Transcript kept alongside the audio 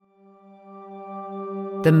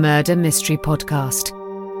the Murder Mystery Podcast.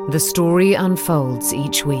 The story unfolds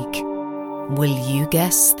each week. Will you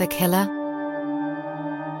guess the killer?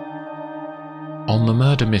 On the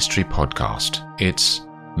Murder Mystery Podcast, it's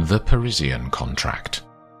The Parisian Contract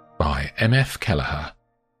by M.F. Kelleher.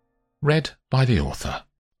 Read by the author.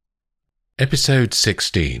 Episode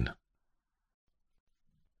 16.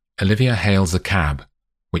 Olivia hails a cab,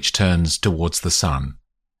 which turns towards the sun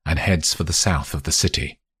and heads for the south of the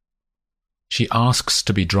city. She asks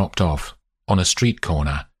to be dropped off on a street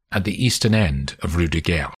corner at the eastern end of Rue de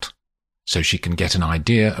Guert, so she can get an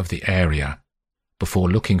idea of the area before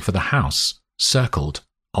looking for the house circled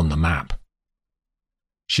on the map.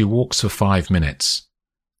 She walks for 5 minutes.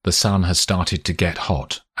 The sun has started to get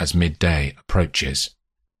hot as midday approaches.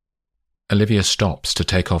 Olivia stops to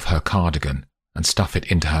take off her cardigan and stuff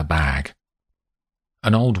it into her bag.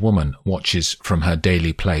 An old woman watches from her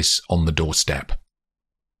daily place on the doorstep.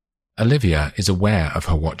 Olivia is aware of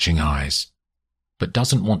her watching eyes, but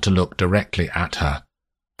doesn't want to look directly at her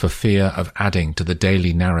for fear of adding to the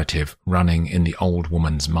daily narrative running in the old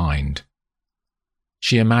woman's mind.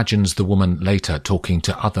 She imagines the woman later talking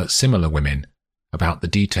to other similar women about the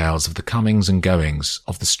details of the comings and goings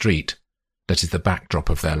of the street that is the backdrop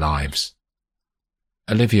of their lives.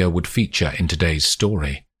 Olivia would feature in today's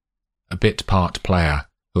story, a bit-part player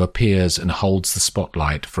who appears and holds the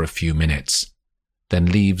spotlight for a few minutes, then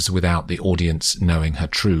leaves without the audience knowing her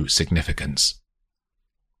true significance.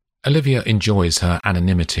 Olivia enjoys her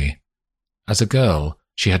anonymity. As a girl,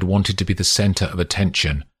 she had wanted to be the centre of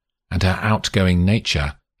attention, and her outgoing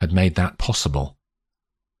nature had made that possible.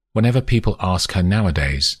 Whenever people ask her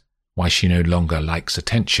nowadays why she no longer likes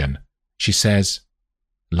attention, she says,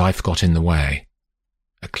 "Life got in the way."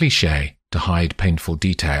 A cliché to hide painful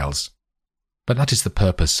details. But that is the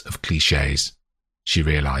purpose of clichés, she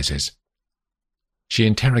realizes. She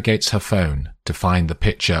interrogates her phone to find the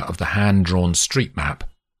picture of the hand-drawn street map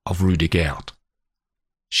of Rue de Guert.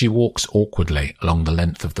 She walks awkwardly along the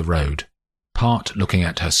length of the road, part looking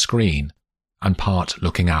at her screen and part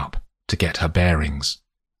looking up to get her bearings.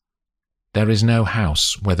 There is no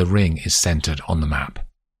house where the ring is centered on the map.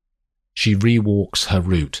 She re-walks her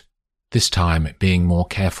route, this time being more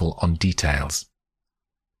careful on details.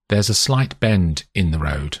 There's a slight bend in the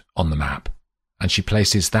road on the map, and she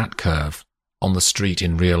places that curve on the street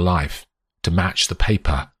in real life to match the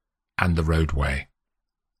paper and the roadway.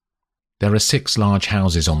 There are 6 large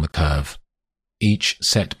houses on the curve, each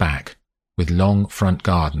set back with long front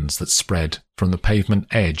gardens that spread from the pavement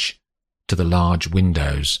edge to the large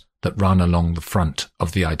windows that run along the front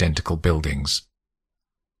of the identical buildings.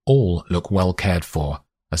 All look well cared for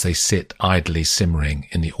as they sit idly simmering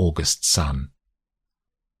in the August sun.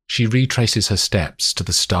 She retraces her steps to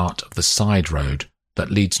the start of the side road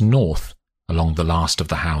that leads north along the last of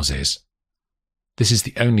the houses. This is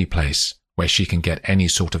the only place where she can get any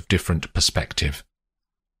sort of different perspective.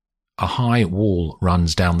 A high wall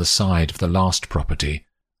runs down the side of the last property,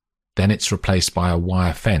 then it's replaced by a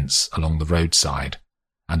wire fence along the roadside,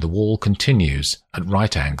 and the wall continues at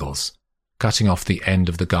right angles, cutting off the end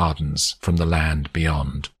of the gardens from the land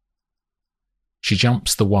beyond. She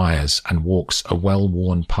jumps the wires and walks a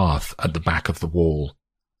well-worn path at the back of the wall.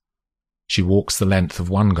 She walks the length of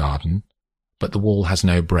one garden, but the wall has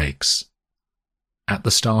no breaks. At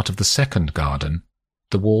the start of the second garden,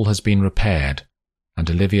 the wall has been repaired, and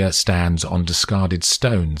Olivia stands on discarded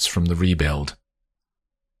stones from the rebuild.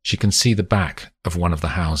 She can see the back of one of the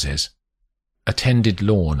houses, a tended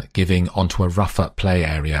lawn giving onto a rougher play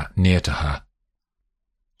area near to her.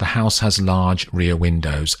 The house has large rear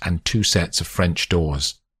windows and 2 sets of French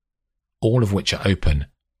doors, all of which are open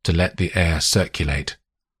to let the air circulate.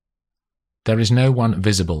 There is no one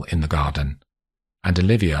visible in the garden, and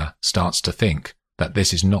Olivia starts to think that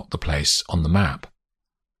this is not the place on the map.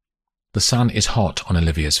 The sun is hot on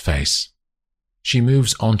Olivia's face. She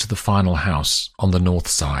moves on to the final house on the north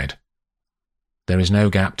side. There is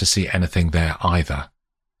no gap to see anything there either,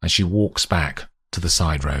 and she walks back to the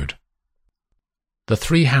side road. The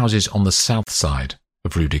 3 houses on the south side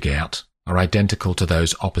of Rue de Guert are identical to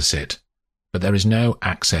those opposite, but there is no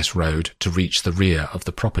access road to reach the rear of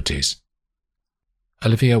the properties.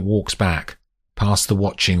 Olivia walks back, past the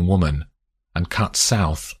watching woman, and cuts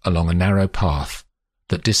south along a narrow path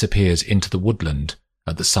that disappears into the woodland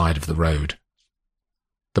at the side of the road.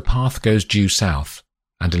 The path goes due south,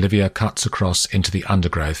 and Olivia cuts across into the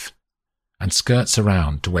undergrowth and skirts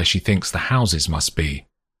around to where she thinks the houses must be,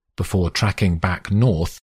 before tracking back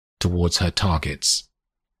north towards her targets.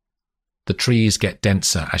 The trees get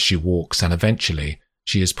denser as she walks, and eventually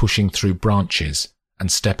she is pushing through branches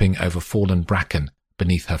and stepping over fallen bracken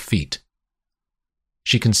beneath her feet.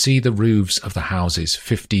 She can see the roofs of the houses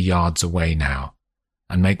 50 yards away now,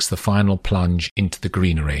 and makes the final plunge into the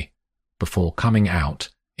greenery before coming out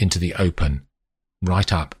into the open,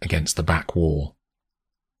 right up against the back wall.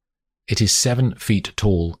 It is 7 feet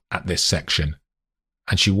tall at this section,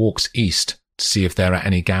 and she walks east to see if there are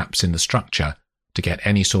any gaps in the structure to get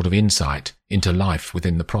any sort of insight into life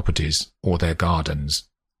within the properties or their gardens.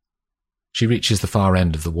 She reaches the far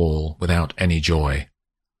end of the wall without any joy.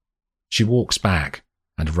 She walks back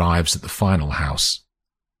and arrives at the final house.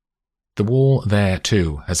 The wall there,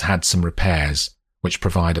 too, has had some repairs which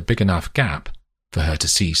provide a big enough gap for her to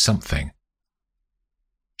see something.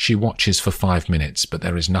 She watches for 5 minutes, but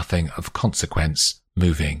there is nothing of consequence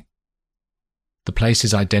moving. The place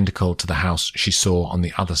is identical to the house she saw on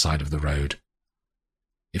the other side of the road.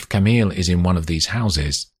 If Camille is in one of these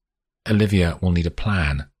houses, Olivia will need a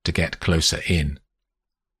plan to get closer in.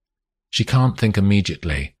 She can't think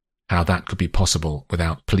immediately how that could be possible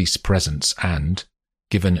without police presence and,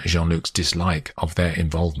 given Jean-Luc's dislike of their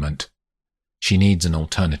involvement, she needs an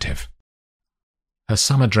alternative. Her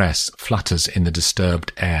summer dress flutters in the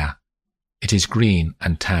disturbed air. It is green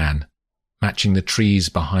and tan, matching the trees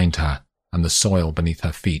behind her and the soil beneath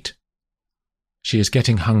her feet. She is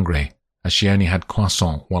getting hungry, as she only had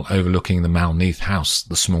croissant while overlooking the Malneath house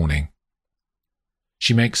this morning.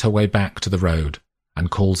 She makes her way back to the road and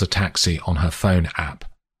calls a taxi on her phone app.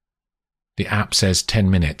 The app says 10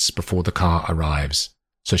 minutes before the car arrives,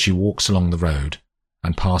 so she walks along the road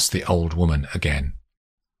and past the old woman again.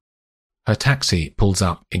 Her taxi pulls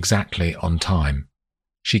up exactly on time.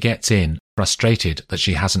 She gets in, frustrated that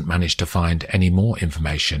she hasn't managed to find any more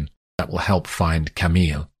information that will help find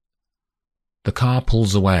Camille. The car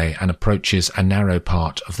pulls away and approaches a narrow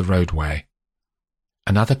part of the roadway.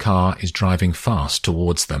 Another car is driving fast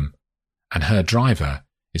towards them, and her driver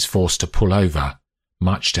is forced to pull over,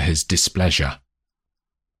 much to his displeasure.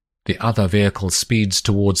 The other vehicle speeds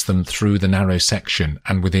towards them through the narrow section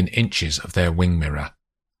and within inches of their wing mirror.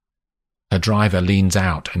 Her driver leans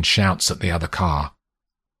out and shouts at the other car.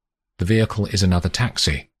 The vehicle is another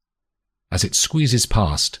taxi. As it squeezes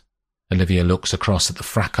past, Olivia looks across at the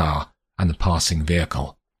fracas and the passing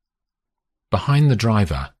vehicle. Behind the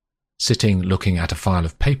driver, sitting looking at a file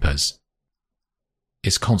of papers,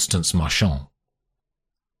 is Constance Marchand.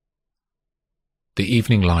 The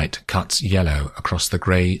evening light cuts yellow across the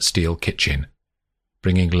grey steel kitchen,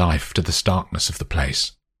 bringing life to the starkness of the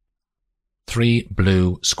place. 3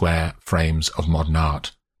 blue square frames of modern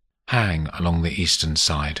art hang along the eastern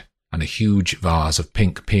side, and a huge vase of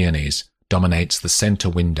pink peonies dominates the centre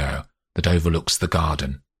window that overlooks the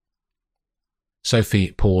garden.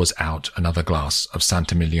 Sophie pours out another glass of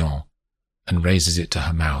Saint-Emilion and raises it to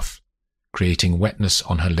her mouth, creating wetness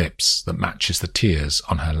on her lips that matches the tears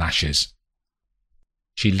on her lashes.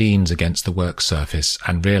 She leans against the work surface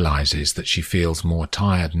and realizes that she feels more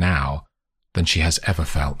tired now than she has ever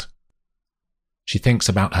felt. She thinks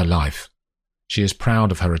about her life. She is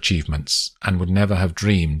proud of her achievements and would never have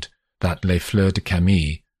dreamed that Les Fleurs de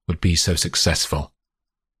Camille would be so successful.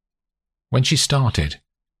 When she started,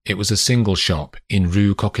 it was a single shop in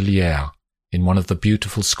Rue Coquillière, in one of the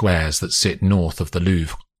beautiful squares that sit north of the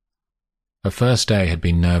Louvre. Her first day had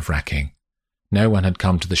been nerve-wracking. No one had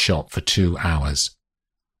come to the shop for 2 hours.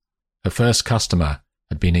 Her first customer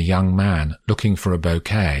had been a young man looking for a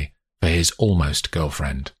bouquet for his almost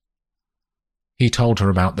girlfriend. He told her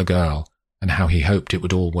about the girl and how he hoped it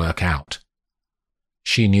would all work out.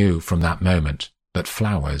 She knew from that moment that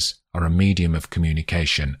flowers are a medium of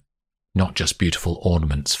communication, not just beautiful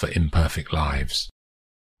ornaments for imperfect lives.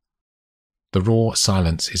 The raw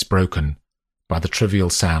silence is broken by the trivial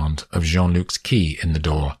sound of Jean-Luc's key in the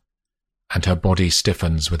door, and her body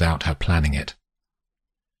stiffens without her planning it.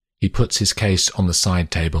 He puts his case on the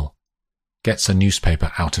side table, gets a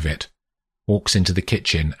newspaper out of it, walks into the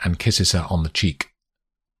kitchen and kisses her on the cheek.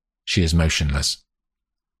 She is motionless.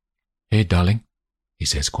 "Here, darling," he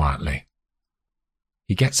says quietly.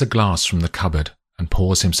 He gets a glass from the cupboard and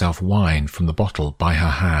pours himself wine from the bottle by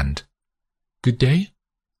her hand. "Good day?"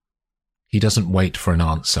 He doesn't wait for an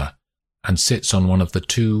answer and sits on one of the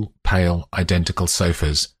 2 pale, identical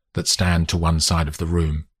sofas that stand to one side of the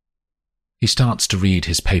room. He starts to read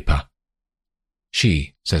his paper.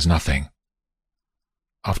 She says nothing.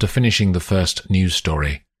 After finishing the first news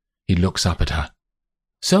story, he looks up at her.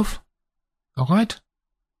 "Soph? All right?"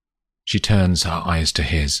 She turns her eyes to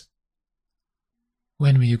his.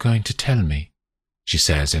 "When were you going to tell me?" she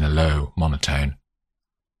says in a low monotone.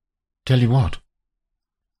 "Tell you what?"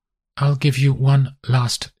 "I'll give you one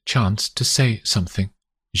last chance to say something,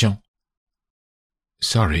 Jean."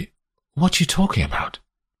 "Sorry, what are you talking about?"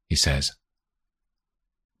 he says.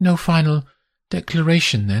 "No final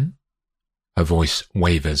Declaration, then? Her voice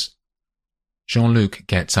wavers. Jean-Luc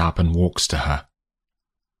gets up and walks to her.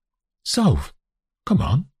 Sauve, come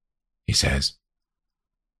on, he says.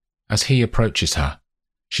 As he approaches her,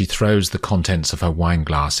 she throws the contents of her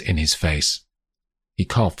wineglass in his face. He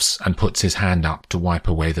coughs and puts his hand up to wipe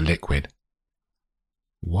away the liquid.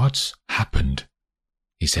 What's happened?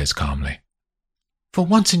 He says calmly. For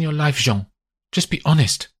once in your life, Jean, just be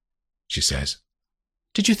honest, she says.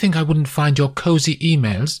 Did you think I wouldn't find your cozy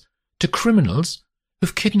emails to criminals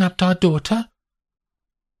who've kidnapped our daughter?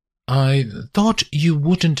 I thought you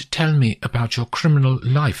wouldn't tell me about your criminal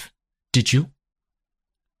life, did you?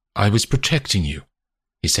 I was protecting you,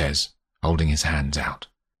 he says, holding his hands out.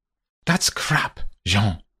 That's crap,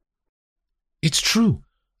 Jean. It's true.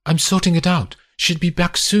 I'm sorting it out. She'll be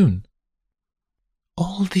back soon.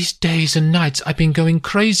 All these days and nights I've been going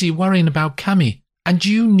crazy worrying about Cammy, and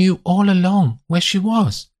you knew all along where she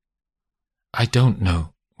was. I don't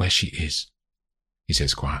know where she is, he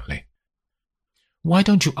says quietly. Why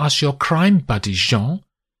don't you ask your crime buddies, Jean,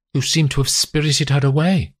 who seem to have spirited her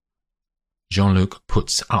away? Jean-Luc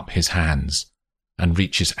puts up his hands and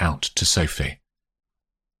reaches out to Sophie.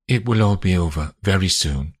 It will all be over very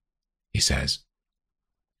soon, he says.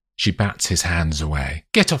 She bats his hands away.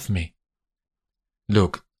 Get off me.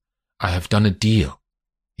 Look, I have done a deal,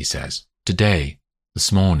 he says, today,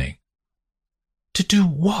 this morning. To do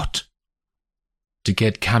what? To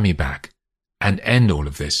get Cammy back and end all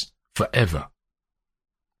of this forever.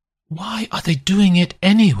 Why are they doing it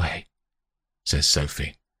anyway? Says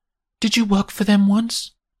Sophie. Did you work for them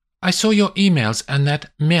once? I saw your emails and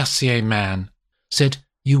that Mercier man said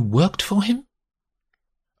you worked for him?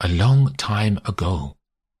 A long time ago,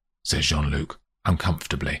 says Jean-Luc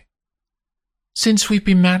uncomfortably. Since we've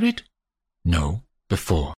been married? No,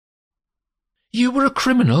 before. You were a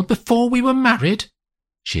criminal before we were married?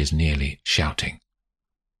 She is nearly shouting.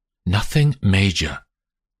 Nothing major,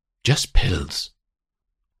 just pills.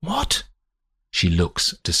 What? She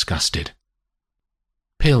looks disgusted.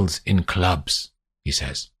 Pills in clubs, he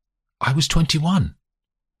says. I was 21.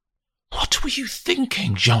 What were you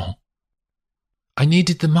thinking, Jean? I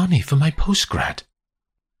needed the money for my postgrad.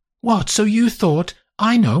 What, so you thought,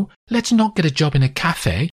 I know, let's not get a job in a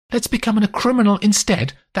cafe, let's become a criminal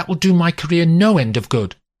instead, that will do my career no end of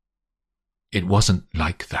good. It wasn't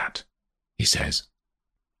like that, he says.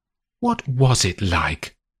 What was it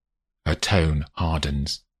like? Her tone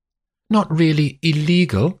hardens. Not really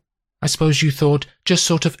illegal? I suppose you thought just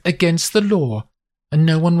sort of against the law, and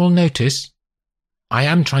no one will notice? I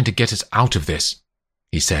am trying to get us out of this,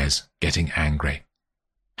 he says, getting angry.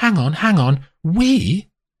 Hang on. We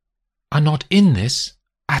are not in this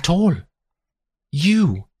at all.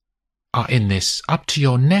 You are in this up to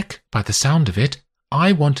your neck by the sound of it.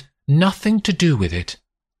 I want nothing to do with it.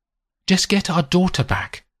 Just get our daughter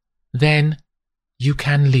back. Then you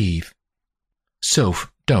can leave.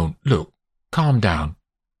 Soph, don't. Look, calm down,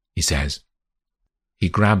 he says. He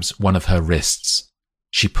grabs one of her wrists.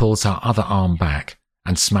 She pulls her other arm back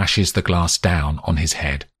and smashes the glass down on his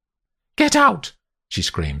head. Get out, she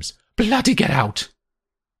screams. Bloody get out.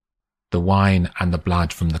 The wine and the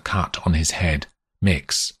blood from the cut on his head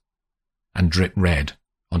mix and drip red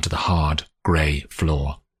onto the hard, grey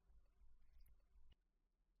floor.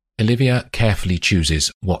 Olivia carefully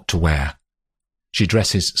chooses what to wear. She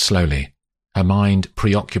dresses slowly, her mind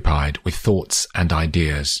preoccupied with thoughts and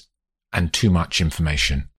ideas, and too much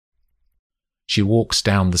information. She walks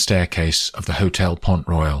down the staircase of the Hotel Pont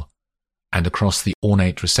Royal and across the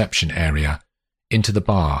ornate reception area into the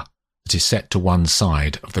bar that is set to one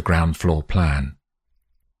side of the ground floor plan.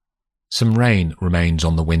 Some rain remains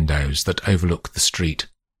on the windows that overlook the street.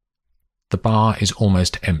 The bar is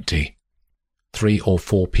almost empty. 3 or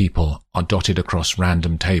 4 people are dotted across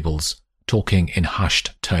random tables, talking in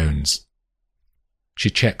hushed tones. She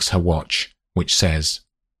checks her watch, which says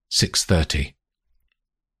 6:30.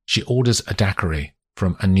 She orders a daiquiri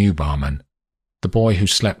from a new barman. The boy who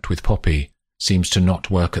slept with Poppy seems to not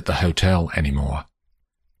work at the hotel anymore.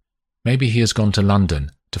 Maybe he has gone to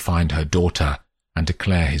London to find her daughter and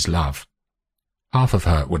declare his love. Half of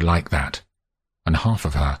her would like that, and half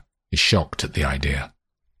of her is shocked at the idea.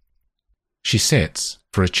 She sits,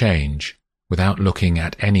 for a change, without looking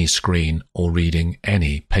at any screen or reading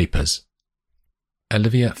any papers.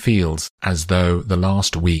 Olivia feels as though the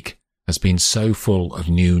last week has been so full of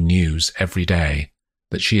new news every day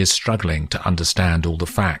that she is struggling to understand all the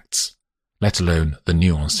facts, let alone the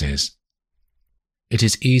nuances. It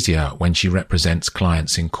is easier when she represents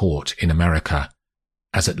clients in court in America,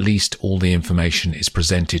 as at least all the information is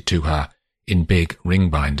presented to her in big ring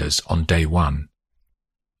binders on day one.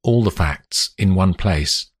 All the facts in one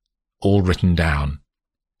place, all written down.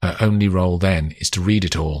 Her only role then is to read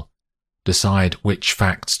it all, decide which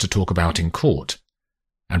facts to talk about in court,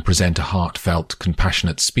 and present a heartfelt,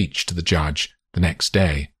 compassionate speech to the judge the next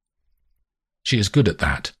day. She is good at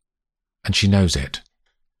that, and she knows it.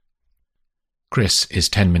 Chris is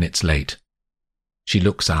 10 minutes late. She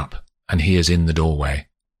looks up, and he is in the doorway.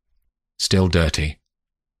 Still dirty,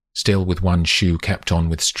 still with one shoe kept on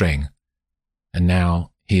with string, and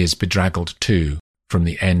now he is bedraggled too from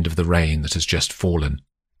the end of the rain that has just fallen.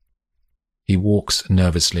 He walks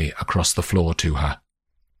nervously across the floor to her.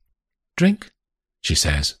 "Drink?" she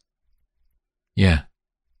says. "Yeah."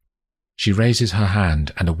 She raises her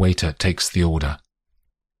hand and a waiter takes the order.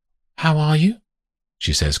 "How are you?"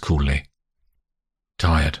 she says coolly.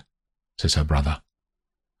 "Tired," says her brother.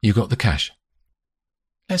 "You got the cash?"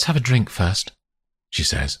 "Let's have a drink first," she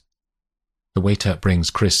says. The waiter brings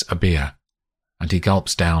Chris a beer, and he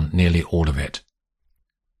gulps down nearly all of it.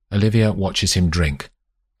 Olivia watches him drink,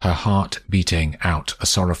 her heart beating out a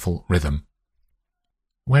sorrowful rhythm.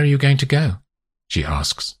 "Where are you going to go?" she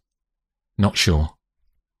asks. "Not sure."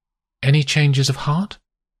 "Any changes of heart?"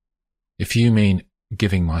 "If you mean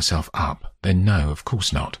giving myself up, then no, of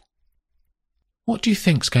course not." "What do you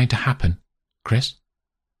think's going to happen, Chris?"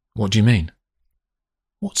 "What do you mean?"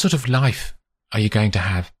 "What sort of life are you going to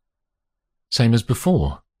have?" "Same as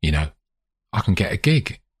before, you know. I can get a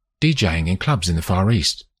gig, DJing in clubs in the Far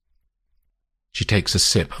East." She takes a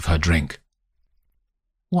sip of her drink.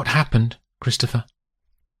 "What happened, Christopher?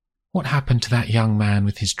 What happened to that young man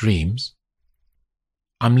with his dreams?"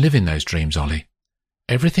 "I'm living those dreams, Ollie.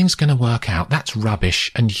 Everything's going to work out. That's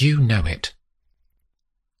rubbish, and you know it."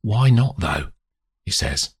 "Why not, though?" he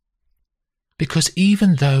says. "Because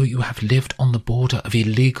even though you have lived on the border of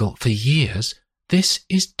illegal for years, this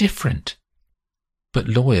is different." "But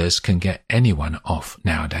lawyers can get anyone off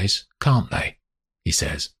nowadays, can't they?" he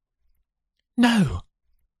says. "No.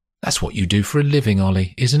 That's what you do for a living,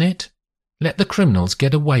 Ollie, isn't it? Let the criminals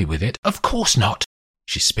get away with it?" "Of course not,"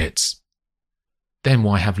 she spits. "Then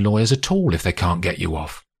why have lawyers at all if they can't get you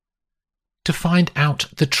off?" "To find out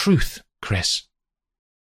the truth, Chris.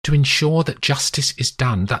 To ensure that justice is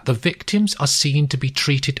done, that the victims are seen to be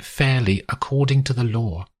treated fairly according to the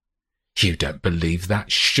law." "You don't believe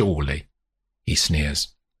that, surely?" he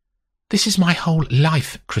sneers. "This is my whole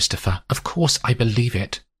life, Christopher. Of course I believe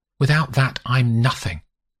it. Without that, I'm nothing."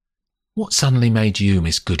 "What suddenly made you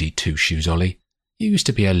Miss Goody Two-Shoes, Ollie? You used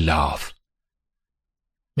to be a laugh."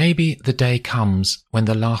 "Maybe the day comes when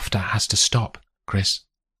the laughter has to stop, Chris.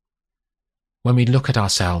 When we look at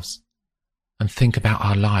ourselves and think about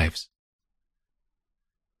our lives."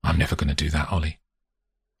 "I'm never going to do that, Ollie.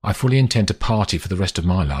 I fully intend to party for the rest of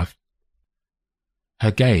my life."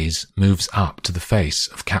 Her gaze moves up to the face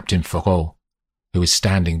of Captain Fourreau, who is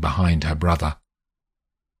standing behind her brother.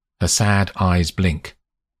 Her sad eyes blink,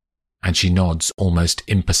 and she nods almost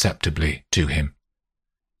imperceptibly to him.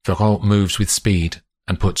 Fourreau moves with speed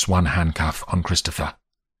and puts one handcuff on Christopher.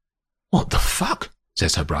 "What the fuck?"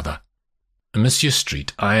 says her brother. "Monsieur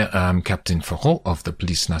Street, I am Captain Fourreau of the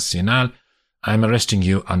Police Nationale. I am arresting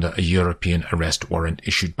you under a European arrest warrant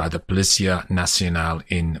issued by the Policia Nacional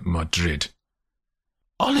in Madrid."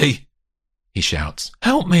 "Ollie!" he shouts.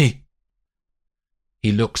 "Help me!"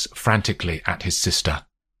 He looks frantically at his sister.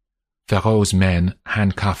 Fourreau's men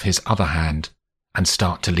handcuff his other hand and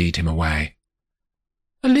start to lead him away.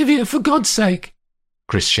 "Olivia, for God's sake!"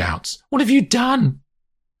 Chris shouts. "What have you done?"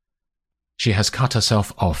 She has cut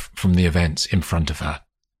herself off from the events in front of her.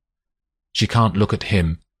 She can't look at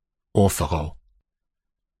him or Fourreau.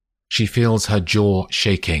 She feels her jaw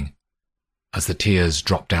shaking as the tears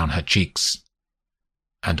drop down her cheeks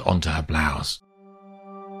and onto her blouse.